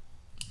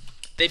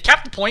they've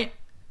capped the point.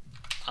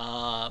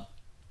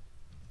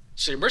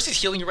 So your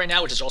Mercy's healing you right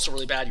now, which is also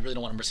really bad. You really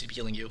don't want a Mercy to be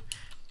healing you.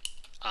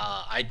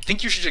 I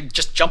think you should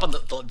just jump on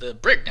the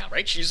brig now,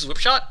 right? She uses whip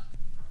shot.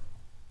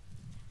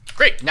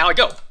 Great, now I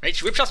go, right?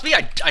 She whip shots me,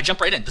 I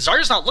jump right in. The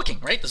Zarya's not looking,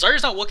 right? The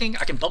Zarya's not looking.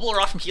 I can bubble her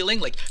off from healing.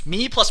 Like,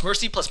 me plus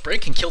Mercy plus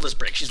brig can kill this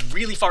brig. She's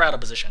really far out of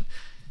position.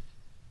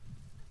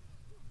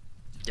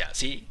 Yeah,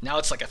 see? Now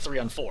it's like a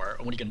 3-on-4.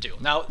 What are you gonna do?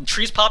 Now,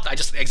 trees popped, I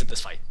just exit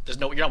this fight. You're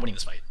not winning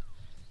this fight.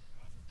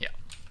 Yeah.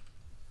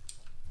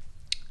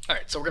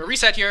 Alright, so we're gonna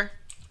reset here.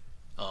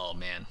 Oh,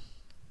 man.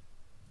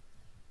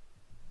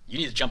 You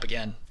need to jump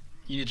again.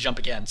 You need to jump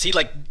again. See,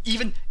 like,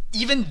 even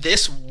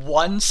this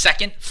 1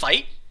 second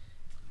fight,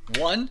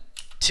 1,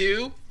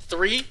 2,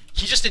 3,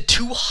 he just did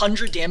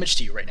 200 damage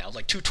to you right now,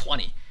 like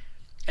 220.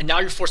 And now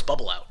you're forced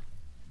bubble out.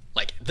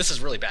 Like, this is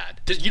really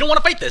bad. You don't want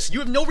to fight this. You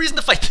have no reason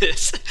to fight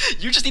this.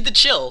 You just need to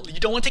chill. You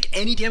don't want to take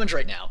any damage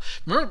right now.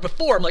 Remember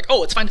before, I'm like,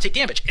 oh, it's fine to take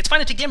damage. It's fine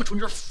to take damage when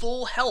you're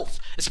full health,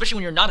 especially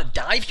when you're not a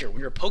dive hero. When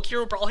you're a poke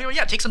hero, brawl hero,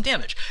 yeah, take some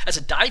damage. As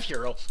a dive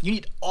hero, you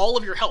need all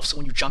of your health, so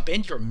when you jump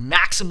in, you're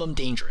maximum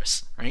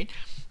dangerous, right?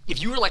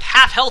 If you were like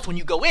half health when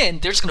you go in,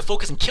 they're just going to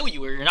focus and kill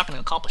you, or you're not going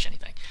to accomplish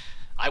anything.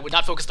 I would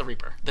not focus the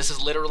Reaper. This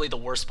is literally the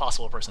worst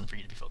possible person for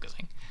you to be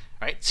focusing,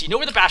 right? So you know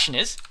where the Bastion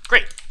is.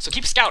 Great. So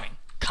keep scouting.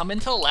 Come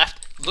into the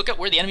left, look at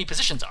where the enemy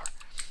positions are.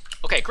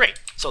 Okay, great.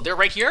 So they're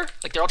right here,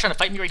 like they're all trying to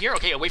fight me right here.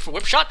 Okay, I wait for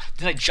whip shot,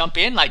 then I jump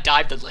in and I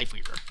dive the Life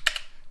Weaver,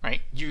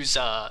 right? Use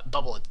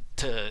bubble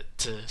to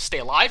stay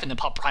alive and then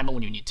pop primal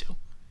when you need to. All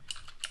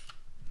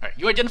right,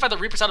 you identify the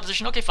Reaper's out of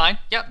position. Okay, fine.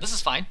 Yeah, this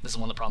is fine. This is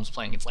one of the problems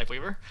playing against Life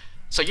Weaver.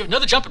 So you have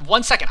another jump in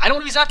 1 second. I don't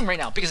want to be zapping right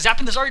now because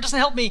zapping the Zarya doesn't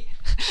help me.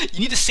 You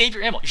need to save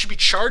your ammo. You should be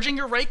charging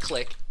your right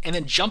click and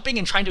then jumping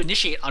and trying to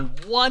initiate on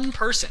one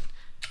person.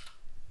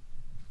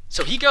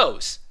 So he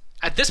goes.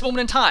 At this moment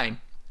in time,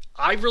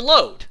 I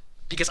reload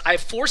because I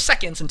have 4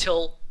 seconds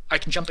until I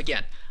can jump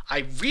again.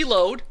 I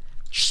reload,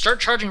 start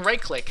charging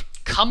right click,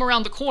 come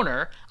around the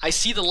corner, I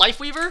see the Life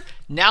Weaver,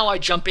 now I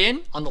jump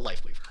in on the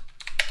Life Weaver.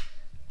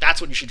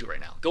 That's what you should do right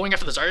now. Going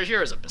after the Zarya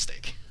here is a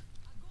mistake.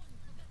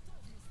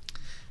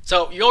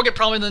 So you all get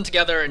prominent then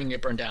together and you can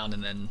get burned down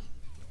and then,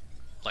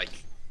 like,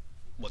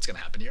 what's going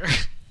to happen here,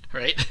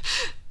 right?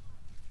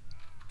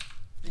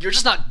 You're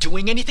just not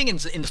doing anything in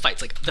the fights.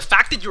 Like, the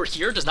fact that you're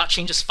here does not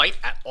change this fight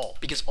at all,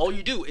 because all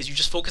you do is you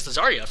just focus the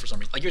Zarya for some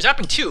reason. Like, you're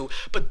zapping too,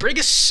 but Brig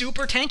is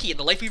super tanky and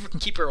the Life Weaver can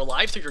keep her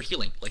alive through your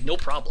healing. Like, no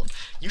problem.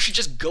 You should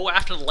just go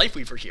after the Life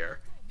Weaver here,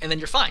 and then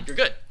you're fine. You're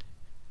good.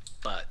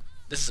 But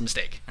this is a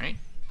mistake, right?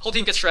 Whole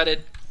team gets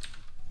shredded,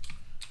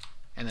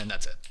 and then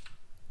that's it.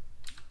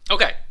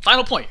 Okay,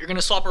 final point. You're going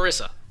to swap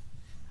Orisa.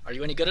 Are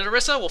you any good at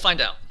Orisa? We'll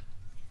find out.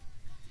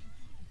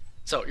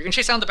 So you're going to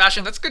chase down the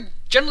Bastion. That's good,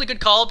 generally good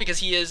call because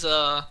he is,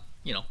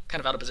 you know, kind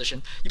of out of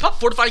position. You pop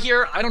Fortify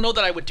here. I don't know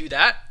that I would do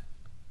that.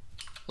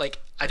 Like,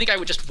 I think I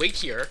would just wait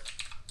here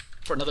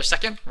for another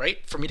second,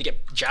 right, for me to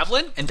get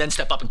Javelin and then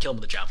step up and kill him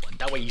with the Javelin.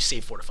 That way you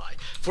save Fortify.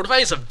 Fortify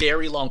is a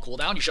very long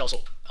cooldown. You should also,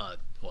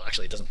 well,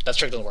 actually, it doesn't. That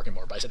trick doesn't work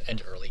anymore, but I said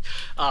end early.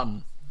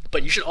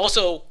 But you should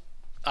also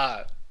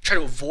try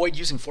to avoid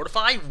using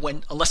Fortify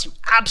unless you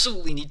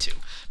absolutely need to.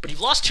 But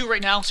you've lost 2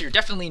 right now, so you're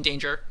definitely in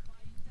danger.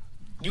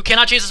 You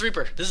cannot chase this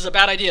Reaper. This is a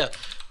bad idea.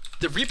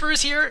 The Reaper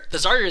is here. The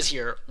Zarya is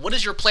here. What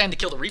is your plan to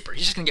kill the Reaper?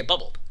 He's just gonna get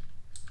bubbled.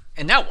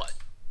 And now what?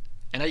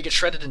 And now you get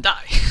shredded and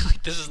die.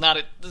 Like, this is not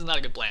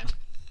a good plan.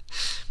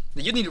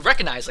 You need to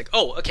recognize, like,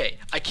 oh, okay,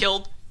 I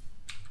killed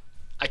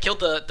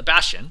the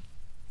Bastion,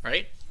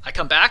 right? I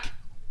come back,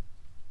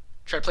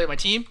 try to play with my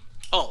team.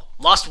 Oh,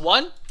 lost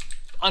 1.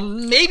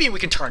 Maybe we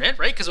can turn it,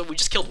 right? Because we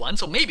just killed 1,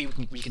 so maybe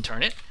we can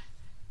turn it.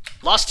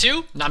 Lost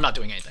 2. No, I'm not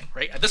doing anything,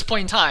 right? At this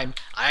point in time,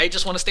 I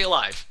just want to stay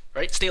alive.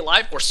 Right? Stay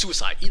alive or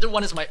suicide. Either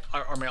one is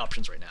are my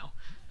options right now.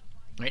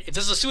 Right? If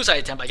this is a suicide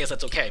attempt, I guess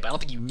that's okay, but I don't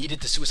think you needed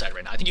to suicide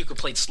right now. I think you could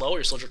play it slow,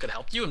 your soldier could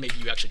help you, and maybe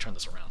you actually turn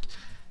this around.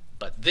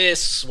 But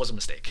this was a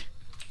mistake.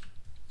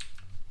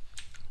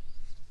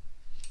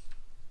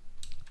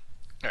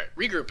 Alright,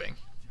 regrouping.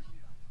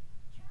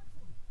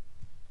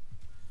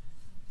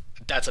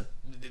 That's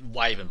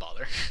why even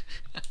bother?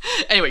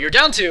 Anyway, you're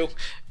down 2.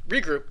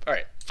 Regroup.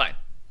 Alright, fine.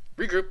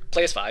 Regroup,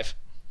 play as 5.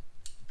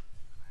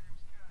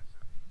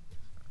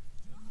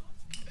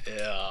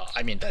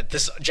 I mean,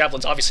 this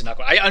Javelin's obviously not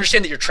going. I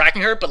understand that you're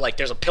tracking her, but like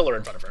there's a pillar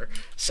in front of her.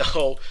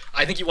 So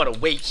I think you want to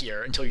wait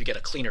here until you get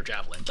a cleaner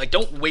Javelin. Like,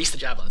 don't waste the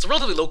Javelin. It's a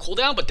relatively low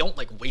cooldown, but don't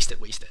like waste it.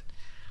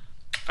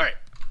 All right.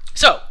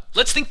 So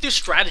let's think through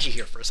strategy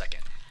here for a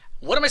second.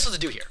 What am I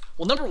supposed to do here?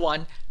 Well, number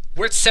one,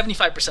 we're at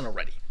 75%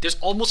 already. There's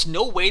almost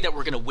no way that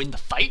we're going to win the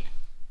fight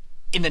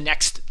in the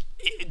next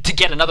to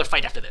get another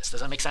fight after this.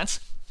 Does that make sense?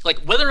 Like,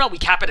 whether or not we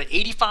cap it at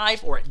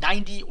 85 or at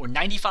 90 or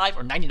 95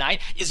 or 99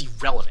 is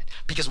irrelevant,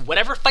 because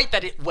whatever fight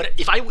that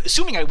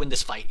assuming I win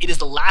this fight, it is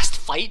the last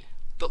fight,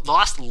 the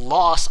last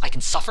loss I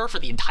can suffer for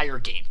the entire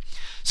game.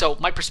 So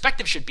my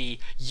perspective should be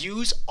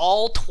use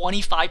all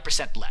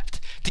 25% left.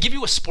 To give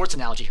you a sports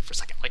analogy here for a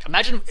second, like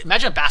imagine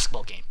a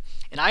basketball game,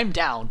 and I'm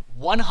down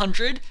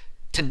 100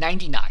 to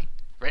 99,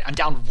 right? I'm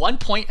down 1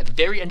 point at the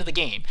very end of the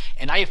game,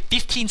 and I have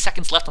 15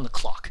 seconds left on the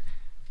clock.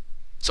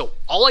 So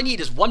all I need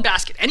is one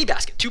basket, any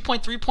basket,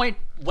 2-point, 3-point,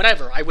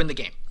 whatever, I win the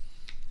game.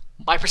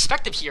 My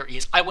perspective here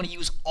is I want to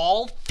use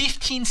all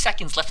 15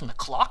 seconds left on the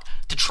clock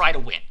to try to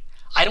win.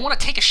 I don't want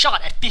to take a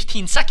shot at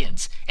 15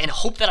 seconds and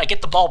hope that I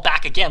get the ball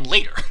back again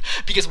later.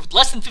 Because with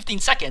less than 15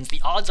 seconds,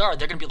 the odds are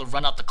they're going to be able to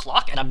run out the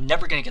clock and I'm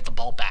never going to get the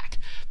ball back.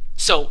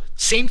 So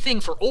same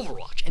thing for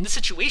Overwatch. In this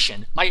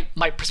situation,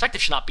 my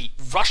perspective should not be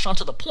rush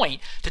onto the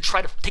point to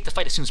try to take the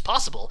fight as soon as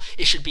possible.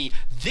 It should be,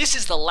 this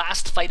is the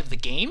last fight of the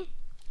game,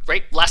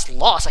 right? Last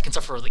loss I can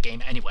suffer for the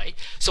game anyway.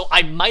 So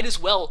I might as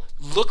well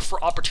look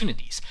for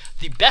opportunities.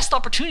 The best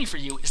opportunity for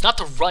you is not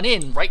to run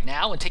in right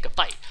now and take a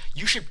fight.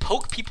 You should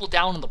poke people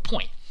down on the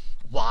point.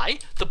 Why?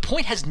 The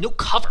point has no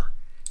cover.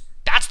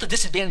 That's the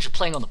disadvantage of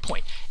playing on the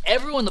point.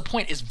 Everyone on the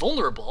point is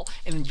vulnerable,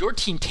 and your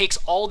team takes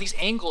all these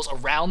angles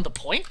around the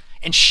point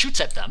and shoots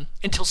at them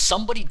until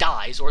somebody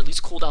dies, or at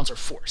least cooldowns are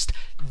forced.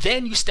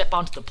 Then you step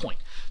onto the point.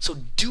 So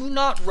do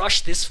not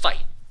rush this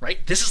fight,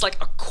 right? This is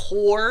like a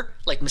core,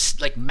 like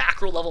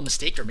macro level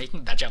mistake you're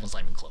making. That javelin's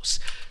not even close.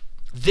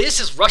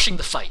 This is rushing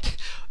the fight.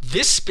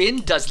 This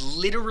spin does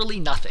literally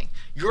nothing.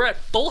 You're at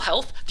full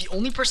health. The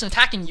only person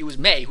attacking you is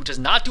Mei, who does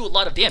not do a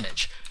lot of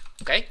damage,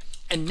 okay?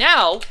 And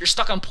now you're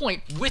stuck on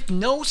point with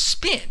no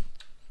spin,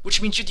 which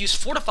means you'd use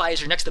Fortify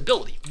as your next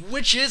ability,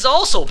 which is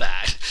also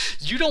bad.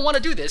 You don't want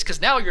to do this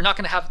because now you're not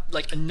going to have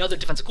like another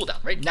defensive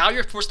cooldown, right? Now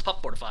you're forced to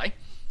pop Fortify.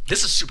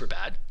 This is super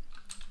bad.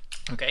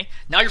 Okay,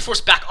 now you're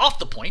forced back off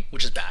the point,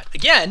 which is bad.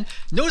 Again,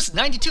 notice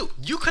 92.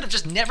 You could have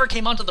just never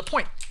came onto the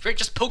point, right?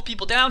 Just poke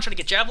people down, try to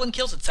get javelin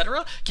kills,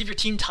 etc. Give your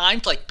team time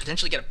to like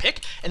potentially get a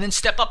pick, and then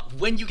step up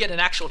when you get an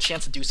actual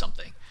chance to do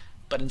something.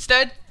 But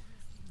instead,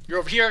 you're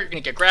over here, you're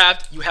gonna get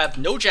grabbed, you have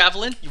no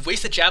javelin, you've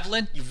wasted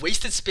javelin, you've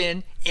wasted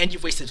spin, and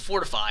you've wasted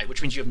Fortify,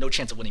 which means you have no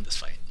chance of winning this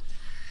fight.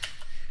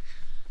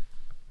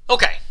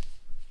 Okay,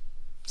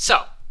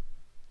 so,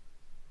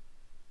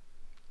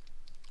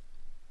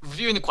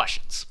 reviewing the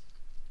questions.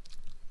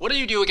 What do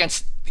you do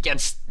against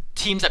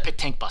teams that pick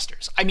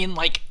tankbusters? I mean,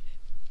 like,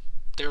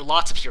 there are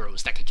lots of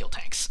heroes that could kill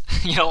tanks.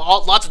 You know,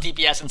 lots of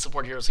DPS and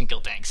support heroes can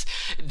kill tanks.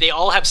 They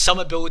all have some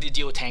ability to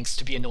deal with tanks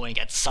to be annoying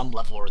at some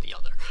level or the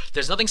other.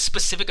 There's nothing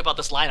specific about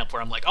this lineup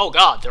where I'm like, oh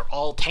god, they're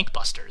all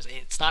tankbusters.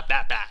 It's not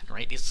that bad,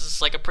 right? This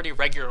is like a pretty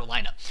regular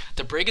lineup.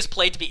 The Brig is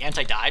played to be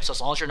anti-dive, so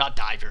as long as you're not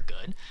dive, you're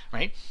good,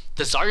 right?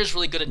 The Zarya is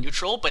really good at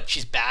neutral, but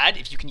she's bad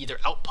if you can either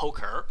out-poke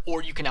her,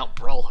 or you can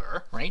out-brawl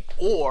her, right?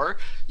 Or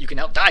you can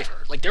out-dive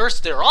her. Like, there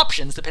are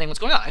options depending on what's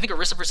going on. I think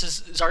Orisa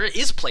versus Zarya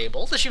is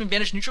playable. Does she have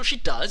advantage neutral? She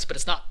does, but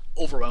it's not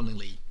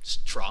overwhelmingly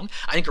strong.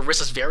 I think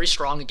Orisa's very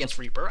strong against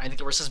Reaper. I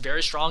think Orisa's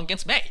very strong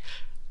against Mei,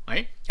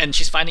 right? And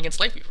she's fine against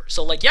Lightweaver.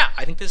 So, like, yeah,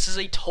 I think this is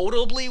a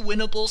totally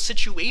winnable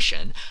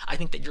situation. I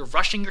think that you're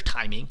rushing your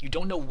timing. You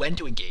don't know when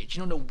to engage.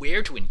 You don't know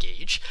where to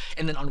engage.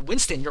 And then on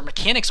Winston, your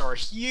mechanics are a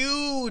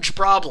huge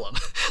problem.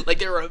 Like,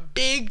 they're a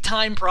big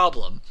time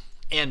problem.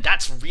 And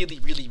that's really,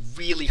 really,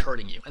 really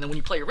hurting you. And then when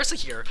you play Orisa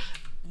here,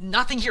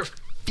 nothing here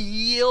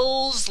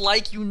feels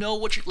like you know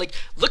what you like.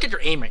 Look at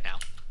your aim right now.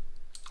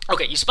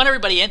 Okay, you spun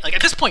everybody in. Like,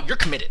 at this point, you're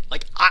committed.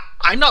 Like,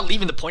 I'm not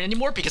leaving the point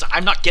anymore because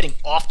I'm not getting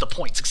off the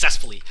point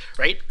successfully,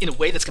 right? In a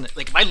way that's going to,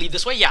 like, if I leave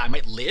this way, yeah, I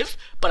might live,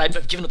 but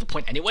I've given up the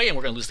point anyway, and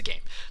we're going to lose the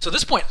game. So at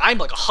this point, I'm,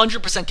 like,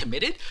 100%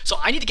 committed, so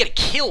I need to get a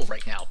kill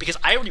right now because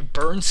I already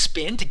burned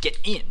spin to get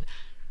in.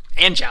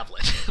 And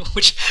javelin,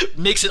 which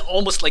makes it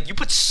almost like you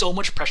put so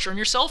much pressure on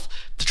yourself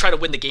to try to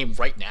win the game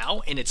right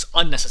now, and it's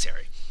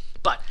unnecessary.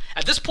 But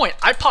at this point,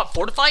 I pop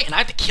Fortify and I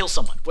have to kill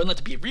someone, whether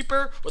it be a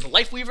Reaper or the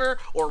Lifeweaver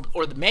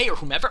or the Mei or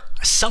whomever.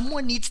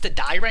 Someone needs to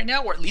die right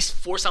now, or at least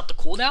force out the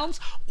cooldowns,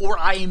 or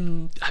I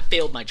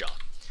failed my job.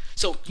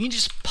 So you can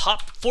just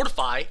pop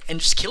Fortify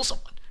and just kill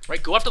someone,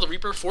 right? Go after the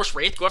Reaper, force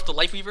Wraith, go after the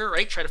Lifeweaver,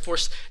 right? Try to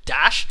force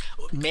Dash,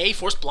 Mei,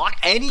 force block,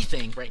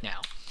 anything right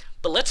now.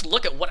 But let's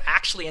look at what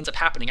actually ends up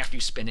happening after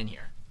you spin in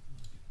here.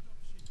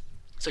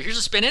 So here's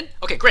a spin in.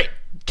 Okay, great.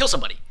 Kill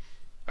somebody.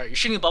 All right, you're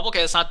shooting the bubble. Okay,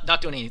 that's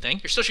not doing anything.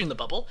 You're still shooting the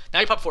bubble.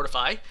 Now you pop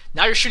Fortify.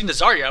 Now you're shooting the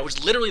Zarya, which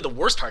is literally the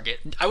worst target.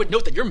 I would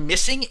note that you're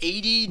missing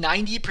 80,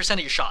 90% of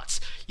your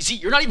shots. You see,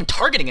 you're not even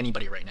targeting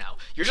anybody right now.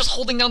 You're just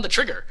holding down the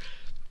trigger.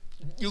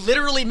 You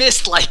literally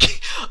missed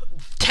like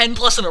 10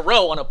 plus in a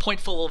row on a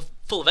point full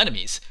of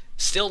enemies.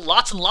 Still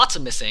lots and lots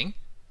of missing.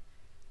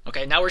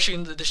 Okay, now we're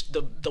shooting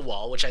the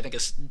wall, which I think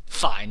is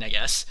fine, I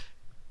guess.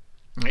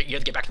 All right, you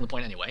have to get back to the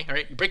point anyway. All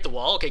right, you break the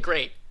wall. Okay,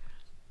 great.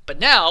 But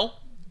now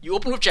you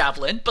open with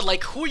Javelin, but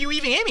like, who are you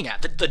even aiming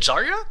at? The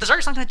Zarya? The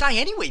Zarya's not going to die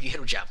anyway if you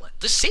hit with Javelin.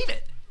 Just save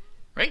it,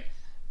 right?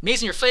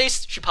 Maze in your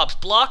face, she pops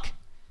block,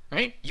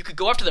 right? You could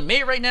go after the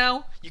mate right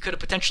now. You could have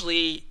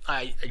potentially.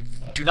 I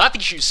do not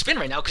think you should use spin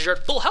right now because you're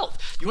at full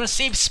health. You want to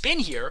save spin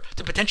here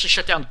to potentially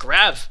shut down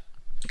grab,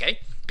 okay?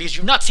 Because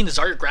you've not seen the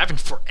Zarya grab in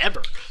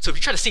forever. So if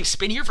you try to save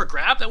spin here for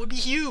grab, that would be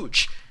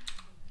huge.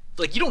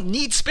 Like, you don't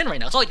need spin right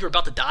now. It's not like you're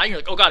about to die and you're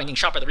like, oh god, I'm getting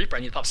shot by the Reaper, I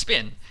need to pop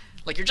spin.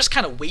 Like, you're just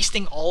kind of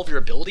wasting all of your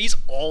abilities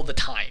all the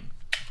time.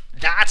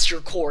 That's your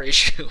core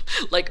issue.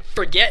 Like,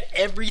 forget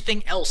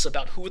everything else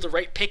about who the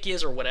right pick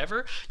is or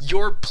whatever.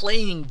 You're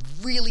playing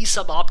really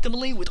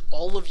suboptimally with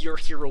all of your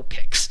hero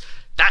picks.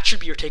 That should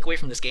be your takeaway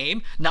from this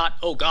game, not,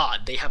 oh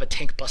god, they have a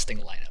tank busting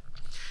lineup.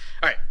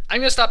 Alright, I'm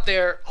going to stop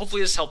there.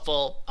 Hopefully this is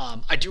helpful.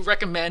 I do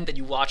recommend that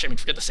you watch,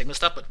 forget the Sigma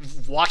stuff, but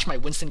watch my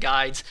Winston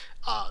guides.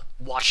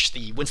 Watch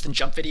the Winston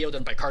jump video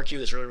done by CarQ.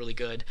 That's really, really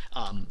good.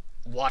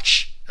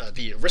 Watch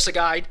the Orisa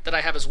guide that I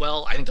have as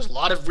well. I think there's a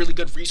lot of really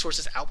good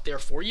resources out there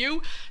for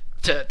you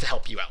to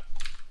help you out.